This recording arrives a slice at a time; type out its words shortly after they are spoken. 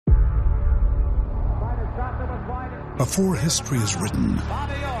Before history is written,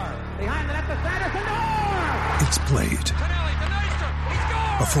 it's played.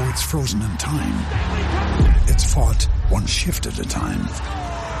 Before it's frozen in time, it's fought one shift at a time.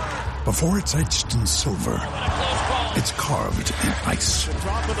 Before it's etched in silver, it's carved in ice.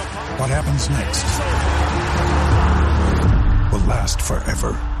 What happens next will last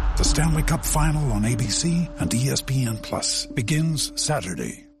forever. The Stanley Cup Final on ABC and ESPN Plus begins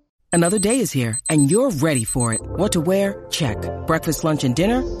Saturday. Another day is here, and you're ready for it. What to wear? Check. Breakfast, lunch, and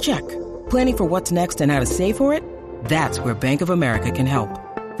dinner? Check. Planning for what's next and how to save for it? That's where Bank of America can help.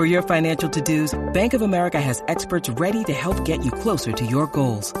 For your financial to-dos, Bank of America has experts ready to help get you closer to your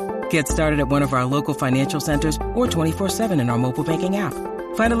goals. Get started at one of our local financial centers or 24/7 in our mobile banking app.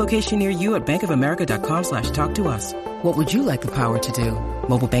 Find a location near you at bankofamerica.com/talktous. What would you like the power to do?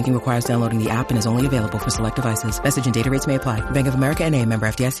 Mobile banking requires downloading the app and is only available for select devices. Message and data rates may apply. Bank of America N.A., member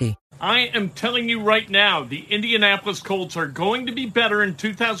FDIC. I am telling you right now, the Indianapolis Colts are going to be better in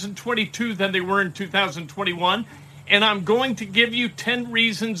 2022 than they were in 2021, and I'm going to give you 10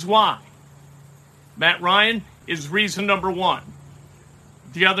 reasons why. Matt Ryan is reason number 1.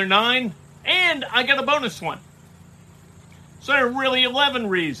 The other 9, and I got a bonus one. So there are really 11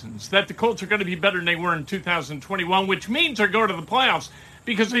 reasons that the Colts are going to be better than they were in 2021, which means they're going to the playoffs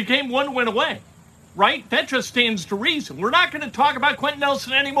because they came 1 win away, right? That just stands to reason. We're not going to talk about Quentin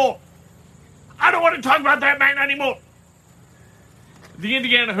Nelson anymore. I don't want to talk about that man anymore. The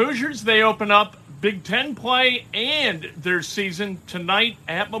Indiana Hoosiers, they open up Big Ten play and their season tonight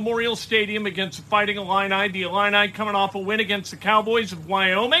at Memorial Stadium against the Fighting Illini. The Illini coming off a win against the Cowboys of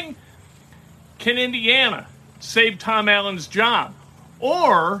Wyoming. Can Indiana save Tom Allen's job?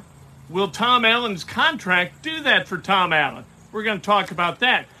 Or will Tom Allen's contract do that for Tom Allen? We're going to talk about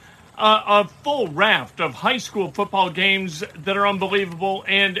that. A full raft of high school football games that are unbelievable.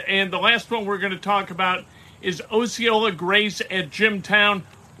 And the last one we're going to talk about is Osceola Grace at Jimtown.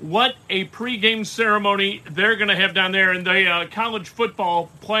 What a pregame ceremony they're going to have down there. And the College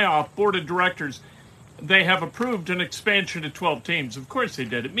Football Playoff Board of Directors, they have approved an expansion to 12 teams. Of course they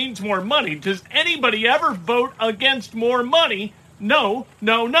did. It means more money. Does anybody ever vote against more money? No.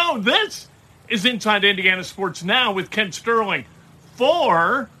 This is Inside Indiana Sports Now with Ken Sterling.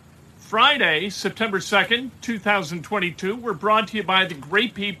 For Friday, September 2nd, 2022, we're brought to you by the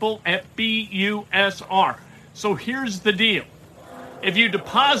great people at BUSR. So here's the deal. If you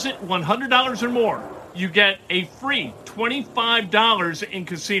deposit $100 or more, you get a free $25 in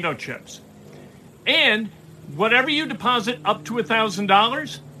casino chips. And whatever you deposit up to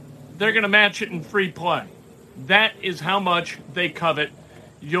 $1,000, they're going to match it in free play. That is how much they covet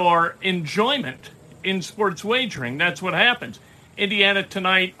your enjoyment in sports wagering. That's what happens. Indiana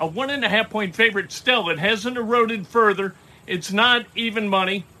tonight, a 1.5-point favorite still. It hasn't eroded further. It's not even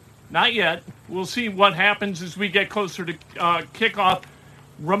money. Not yet. We'll see what happens as we get closer to kickoff.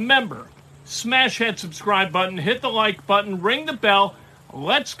 Remember, smash that subscribe button, hit the like button, ring the bell.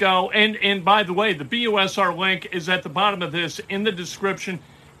 Let's go. And by the way, the BUSR link is at the bottom of this in the description.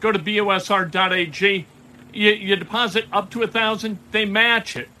 Go to busr.ag. You deposit up to $1,000. They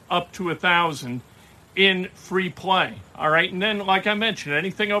match it up to $1,000 in free play. All right. And then, like I mentioned,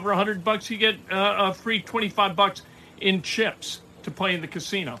 anything over $100, you get a free $25 in chips to play in the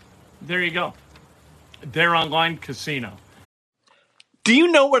casino. There you go. Their online casino. Do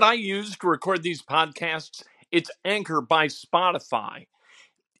you know what I use to record these podcasts? It's Anchor by Spotify.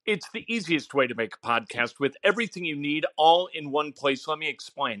 It's the easiest way to make a podcast with everything you need all in one place. Let me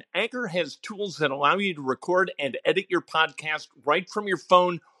explain. Anchor has tools that allow you to record and edit your podcast right from your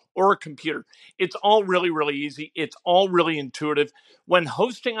phone or a computer. It's all really, really easy. It's all really intuitive. When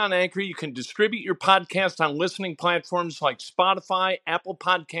hosting on Anchor, you can distribute your podcast on listening platforms like Spotify, Apple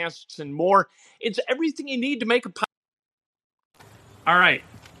Podcasts, and more. It's everything you need to make a podcast. All right,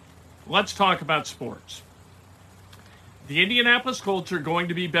 let's talk about sports. The Indianapolis Colts are going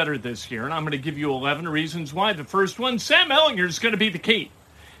to be better this year, and I'm going to give you 11 reasons why. The first one, Sam Ehlinger is going to be the key.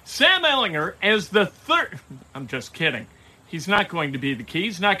 Sam Ehlinger as the third... I'm just kidding. He's not going to be the key.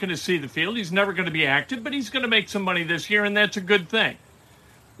 He's not going to see the field. He's never going to be active, but he's going to make some money this year, and that's a good thing.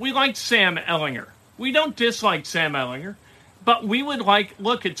 We like Sam Ehlinger. We don't dislike Sam Ehlinger, but we would like...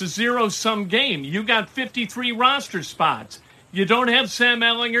 Look, it's a zero-sum game. You got 53 roster spots. You don't have Sam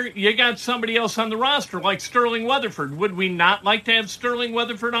Ehlinger, you got somebody else on the roster like Sterling Weatherford. Would we not like to have Sterling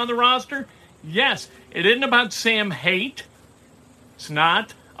Weatherford on the roster? Yes. It isn't about Sam Haight. It's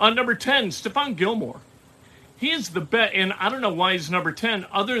not. On number 10, Stephon Gilmore. He is the best, and I don't know why he's number 10,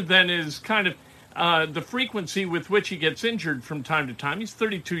 other than his kind of the frequency with which he gets injured from time to time. He's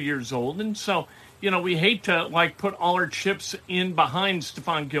 32 years old, and so, we hate to, put all our chips in behind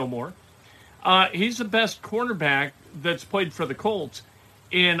Stephon Gilmore. He's the best cornerback that's played for the Colts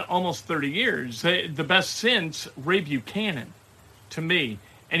in almost 30 years. The best since Ray Buchanan, to me.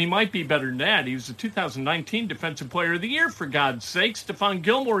 And he might be better than that. He was the 2019 Defensive Player of the Year, for God's sake. Stephon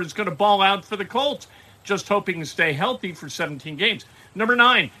Gilmore is going to ball out for the Colts, just hoping to stay healthy for 17 games. Number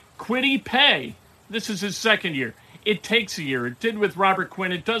 9, Kwity Paye. This is his second year. It takes a year. It did with Robert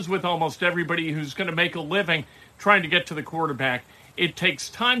Quinn. It does with almost everybody who's going to make a living trying to get to the quarterback. It takes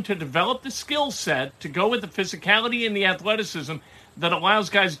time to develop the skill set to go with the physicality and the athleticism that allows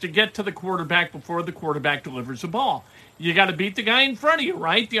guys to get to the quarterback before the quarterback delivers the ball. You got to beat the guy in front of you,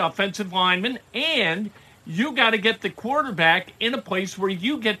 right? The offensive lineman. And you got to get the quarterback in a place where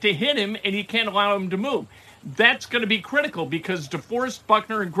you get to hit him and you can't allow him to move. That's going to be critical because DeForest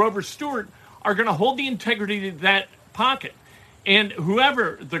Buckner and Grover Stewart are going to hold the integrity of that pocket. And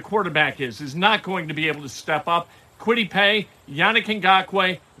whoever the quarterback is not going to be able to step up. Kwity Paye, Yannick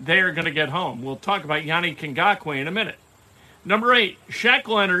Ngakoue, they are going to get home. We'll talk about Yannick Ngakoue in a minute. Number 8, Shaq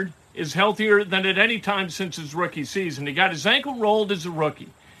Leonard is healthier than at any time since his rookie season. He got his ankle rolled as a rookie,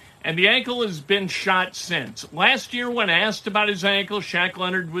 and the ankle has been shot since. Last year, when asked about his ankle, Shaq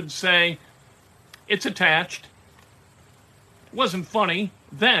Leonard would say, it's attached. It wasn't funny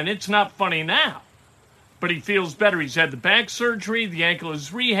then. It's not funny now. But he feels better. He's had the back surgery. The ankle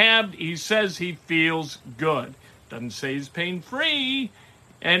is rehabbed. He says he feels good. Doesn't say he's pain-free.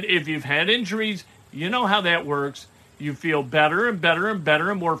 And if you've had injuries, you know how that works. You feel better and better and better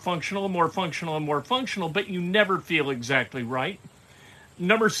and more functional and more functional and more functional, but you never feel exactly right.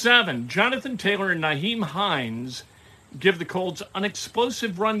 Number 7, Jonathan Taylor and Nyheim Hines give the Colts an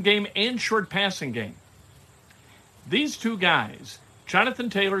explosive run game and short passing game. These two guys,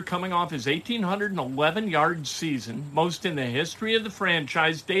 Jonathan Taylor coming off his 1,811-yard season, most in the history of the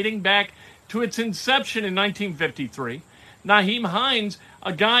franchise, dating back to its inception in 1953. Nyheim Hines,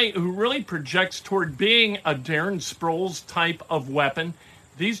 a guy who really projects toward being a Darren Sproles type of weapon.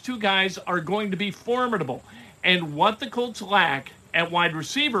 These two guys are going to be formidable. And what the Colts lack at wide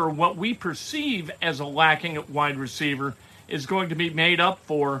receiver, what we perceive as a lacking at wide receiver, is going to be made up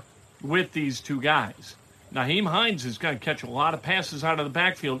for with these two guys. Nyheim Hines is going to catch a lot of passes out of the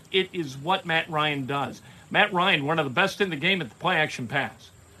backfield. It is what Matt Ryan does. Matt Ryan, one of the best in the game at the play-action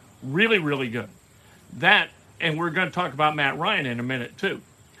pass. Really, really good. And we're going to talk about Matt Ryan in a minute, too.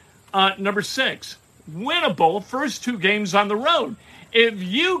 Number 6, winnable first 2 games on the road. If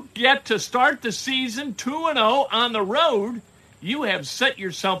you get to start the season 2-0 on the road, you have set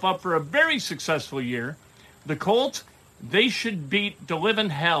yourself up for a very successful year. The Colts, they should beat the living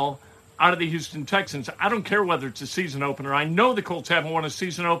hell out of the Houston Texans. I don't care whether it's a season opener. I know the Colts haven't won a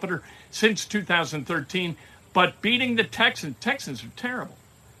season opener since 2013, but beating the Texans are terrible.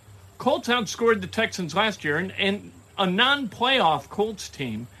 Colts outscored the Texans last year, and a non-playoff Colts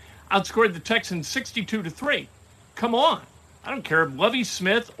team outscored the Texans 62-3. Come on. I don't care if Lovie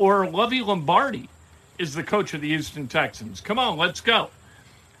Smith or Lovie Lombardi is the coach of the Houston Texans. Come on, let's go.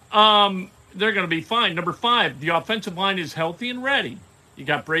 They're going to be fine. Number 5, the offensive line is healthy and ready. You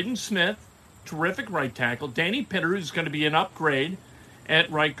got Braden Smith, terrific right tackle. Danny Pitter is going to be an upgrade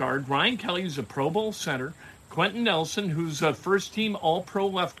at right guard. Ryan Kelly is a Pro Bowl center. Quentin Nelson, who's a first-team All-Pro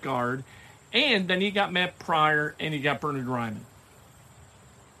left guard. And then you got Matt Pryor and you got Bernhard Raimann.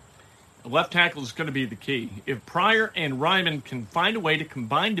 The left tackle is going to be the key. If Pryor and Raimann can find a way to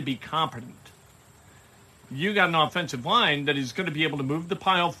combine to be competent, you got an offensive line that is going to be able to move the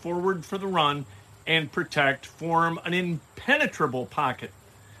pile forward for the run and form an impenetrable pocket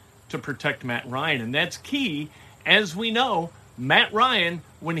to protect Matt Ryan. And that's key. As we know, Matt Ryan,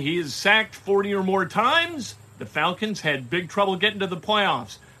 when he is sacked 40 or more times, the Falcons had big trouble getting to the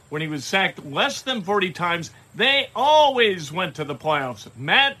playoffs. When he was sacked less than 40 times, they always went to the playoffs.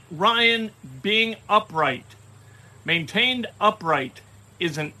 Matt Ryan being upright, maintained upright,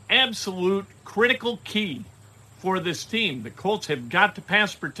 is an absolute critical key for this team. The Colts have got to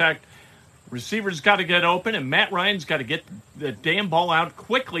pass protect. Receivers got to get open, and Matt Ryan's got to get the damn ball out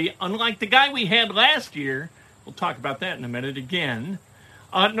quickly, unlike the guy we had last year. We'll talk about that in a minute again.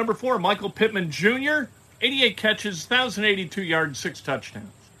 Number 4, Michael Pittman Jr., 88 catches, 1,082 yards, 6 touchdowns.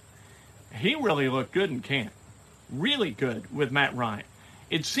 He really looked good in camp. Really good with Matt Ryan.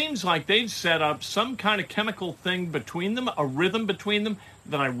 It seems like they've set up some kind of chemical thing between them, a rhythm between them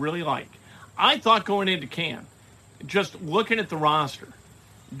that I really like. I thought going into camp, just looking at the roster,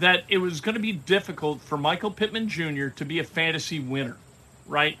 that it was going to be difficult for Michael Pittman Jr. to be a fantasy winner,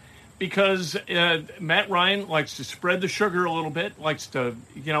 right? Because Matt Ryan likes to spread the sugar a little bit, likes to,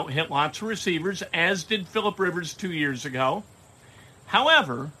 hit lots of receivers, as did Phillip Rivers 2 years ago.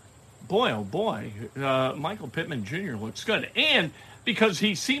 However, boy, oh boy, Michael Pittman Jr. looks good. And because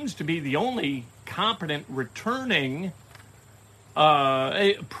he seems to be the only competent returning,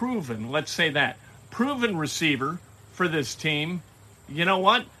 proven receiver for this team. You know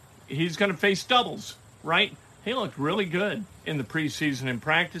what? He's going to face doubles, right? He looked really good in the preseason and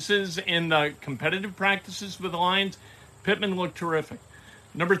practices, in the competitive practices with the Lions. Pittman looked terrific.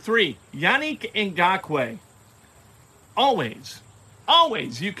 Number 3, Yannick Ngakoue.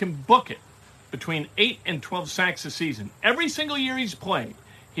 Always you can book it between 8 and 12 sacks a season. Every single year he's played,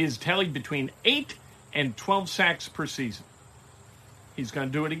 he has tallied between 8 and 12 sacks per season. He's going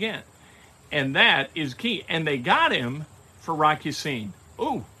to do it again. And that is key. And they got him for Rock Ya-Sin.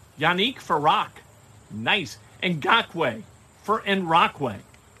 Ooh, Yannick for Rock. Nice. And Ngakoue for Nrakwe.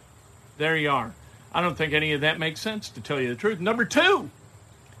 There you are. I don't think any of that makes sense, to tell you the truth. Number 2,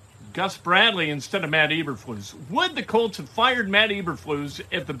 Gus Bradley instead of Matt Eberflus. Would the Colts have fired Matt Eberflus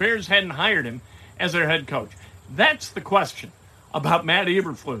if the Bears hadn't hired him as their head coach? That's the question about Matt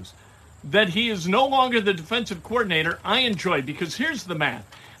Eberflus. That he is no longer the defensive coordinator, I enjoy, because here's the math.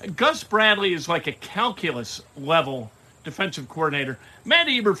 Gus Bradley is like a calculus level defensive coordinator. Matt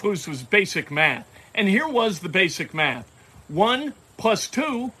Eberflus was basic math. And here was the basic math. 1 plus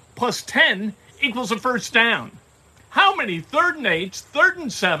 2 plus 10 equals a first down. How many 3rd and 8s, 3rd and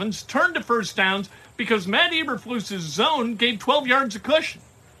 7s turned to first downs because Matt Eberflus' zone gave 12 yards of cushion?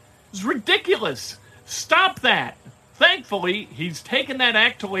 It's ridiculous. Stop that. Thankfully, he's taken that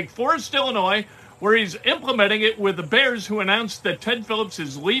act to Lake Forest, Illinois, where he's implementing it with the Bears, who announced that Ted Phillips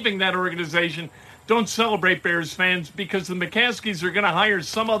is leaving that organization. Don't celebrate, Bears fans, because the McCaskies are going to hire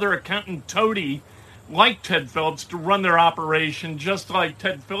some other accountant toady like Ted Phillips to run their operation, just like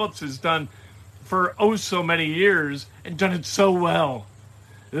Ted Phillips has done for so many years and done it so well.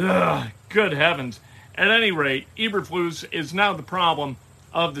 Ugh, good heavens. At any rate, Eberflus is now the problem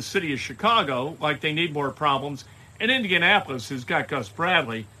of the city of Chicago, like they need more problems. And Indianapolis has got Gus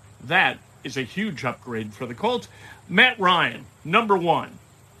Bradley. That is a huge upgrade for the Colts. Matt Ryan, number 1.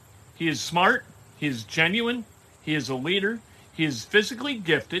 He is smart. He is genuine. He is a leader. He is physically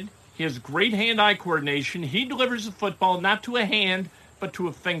gifted. He has great hand-eye coordination. He delivers the football not to a hand, but to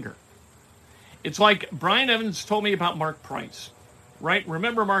a finger. It's like Brian Evans told me about Mark Price, right?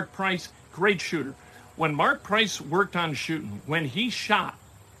 Remember Mark Price? Great shooter. When Mark Price worked on shooting, when he shot,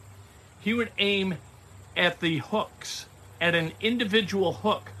 he would aim at the hooks, at an individual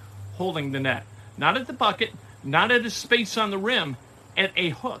hook holding the net. Not at the bucket, not at a space on the rim, at a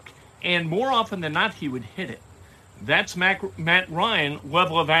hook. And more often than not, he would hit it. That's Matt Ryan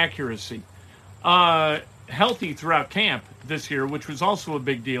level of accuracy. Healthy throughout camp this year, which was also a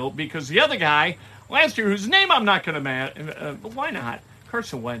big deal because the other guy last year, whose name I'm not going to why not?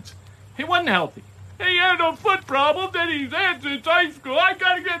 Carson Wentz. He wasn't healthy. He had a foot problem that he's had since high school. I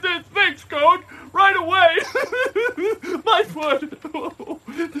got to get this fixed, coach, right away. My foot.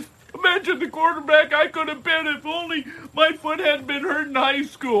 Imagine the quarterback I could have been if only my foot hadn't been hurt in high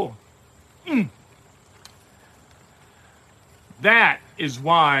school. That is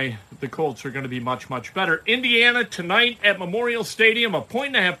why the Colts are going to be much, much better. Indiana tonight at Memorial Stadium, a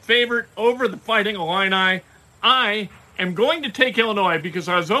 1.5 favorite over the Fighting Illini. I am going to take Illinois because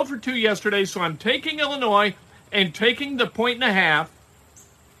I was 0 for 2 yesterday, so I'm taking Illinois and taking the 1.5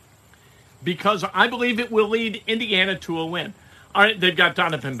 because I believe it will lead Indiana to a win. All right, they've got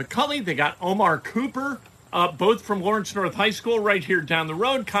Donovan McCulley. They got Omar Cooper, both from Lawrence North High School right here down the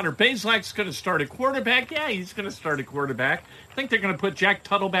road. Connor Bazelak's going to start a quarterback. Yeah, he's going to start a quarterback. I think they're going to put Jack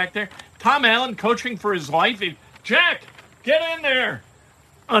Tuttle back there. Tom Allen coaching for his life. Jack, get in there.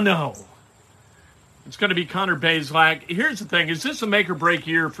 Oh, no. It's going to be Connor Bazelak. Here's the thing. Is this a make-or-break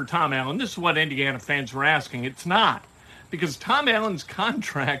year for Tom Allen? This is what Indiana fans were asking. It's not. Because Tom Allen's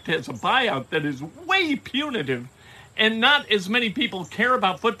contract has a buyout that is way punitive, and not as many people care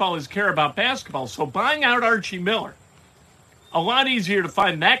about football as care about basketball. So buying out Archie Miller, a lot easier to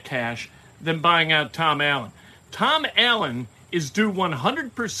find that cash than buying out Tom Allen. Tom Allen is due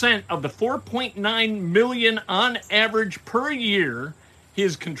 100% of the $4.9 million on average per year he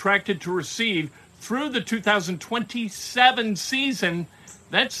is contracted to receive through the 2027 season.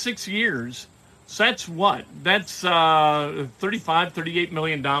 That's 6 years. So that's what? That's $38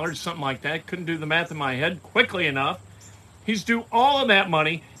 million, something like that. Couldn't do the math in my head quickly enough. He's due all of that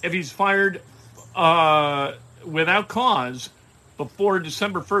money if he's fired without cause before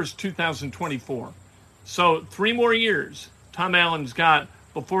December 1st, 2024. So 3 more years Tom Allen's got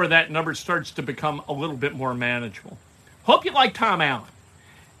before that number starts to become a little bit more manageable. Hope you like Tom Allen.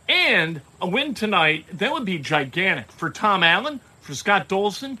 And a win tonight, that would be gigantic for Tom Allen, for Scott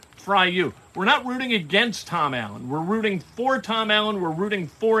Dolson, for IU. We're not rooting against Tom Allen. We're rooting for Tom Allen. We're rooting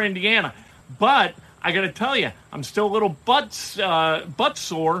for Indiana. But I got to tell you, I'm still a little butt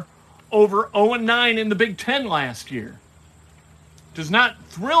sore over 0-9 in the Big Ten last year. Does not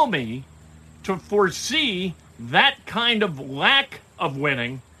thrill me to foresee that kind of lack of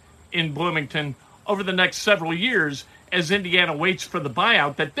winning in Bloomington over the next several years as Indiana waits for the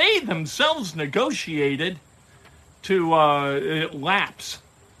buyout that they themselves negotiated to lapse.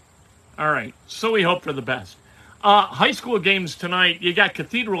 All right, so we hope for the best. High school games tonight, you got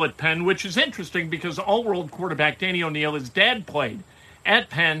Cathedral at Penn, which is interesting because all-world quarterback Danny O'Neil, his dad played at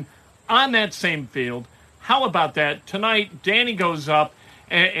Penn on that same field. How about that? Tonight, Danny goes up,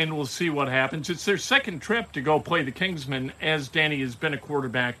 and we'll see what happens. It's their second trip to go play the Kingsmen, as Danny has been a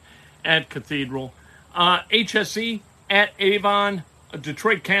quarterback at Cathedral. HSE at Avon,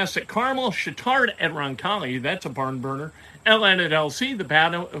 Detroit Cass at Carmel, Chittard at Roncalli, that's a barn burner. LN at LC, the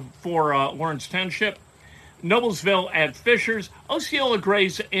battle for Lawrence Township. Noblesville at Fishers, Osceola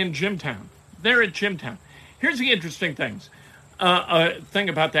Grace in Jimtown. They're at Jimtown. Here's the interesting thing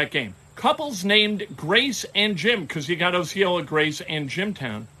about that game. Couples named Grace and Jim, because you got Osceola Grace and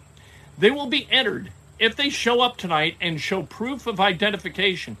Jimtown. They will be entered if they show up tonight and show proof of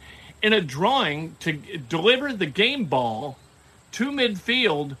identification in a drawing to deliver the game ball to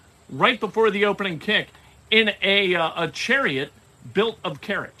midfield right before the opening kick in a chariot built of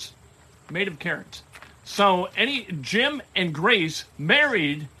carrots, made of carrots. So any Jim and Grace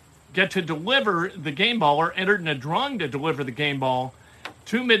married get to deliver the game ball or entered in a drawing to deliver the game ball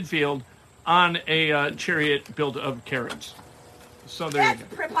to midfield on a chariot built of carrots. So there you go.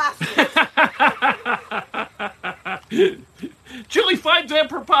 Julie finds that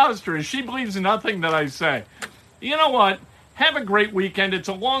preposterous. She believes nothing that I say. You know what? Have a great weekend. It's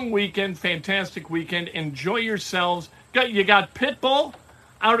a long weekend, fantastic weekend. Enjoy yourselves. You got Pitbull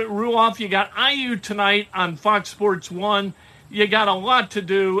out at Ruoff. You got IU tonight on Fox Sports 1. You got a lot to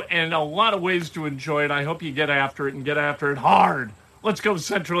do and a lot of ways to enjoy it. I hope you get after it and get after it hard. Let's go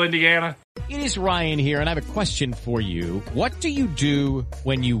Central Indiana. It is Ryan here, and I have a question for you. What do you do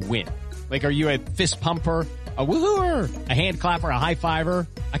when you win? Like, are you a fist pumper, a woohooer, a hand clapper, a high fiver?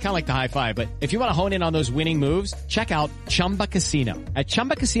 I kind of like the high five, but if you want to hone in on those winning moves, check out Chumba Casino. At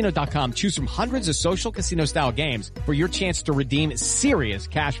ChumbaCasino.com, choose from hundreds of social casino-style games for your chance to redeem serious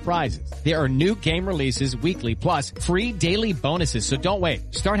cash prizes. There are new game releases weekly, plus free daily bonuses, so don't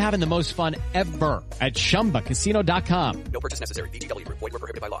wait. Start having the most fun ever at ChumbaCasino.com. No purchase necessary. VGW. Void where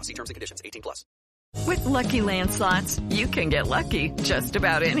prohibited by law. See terms and conditions. 18+. With Lucky Land Slots, you can get lucky just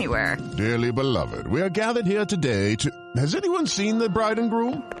about anywhere. Dearly beloved, we are gathered here today to... Has anyone seen the bride and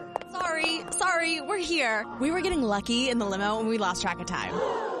groom? Sorry, we're here. We were getting lucky in the limo and we lost track of time.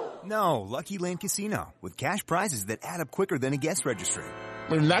 No, Lucky Land Casino, with cash prizes that add up quicker than a guest registry.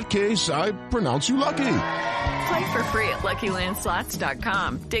 In that case, I pronounce you lucky. Play for free at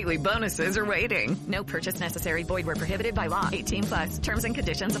LuckyLandSlots.com. Daily bonuses are waiting. No purchase necessary. Void where prohibited by law. 18+. Terms and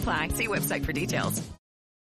conditions apply. See website for details.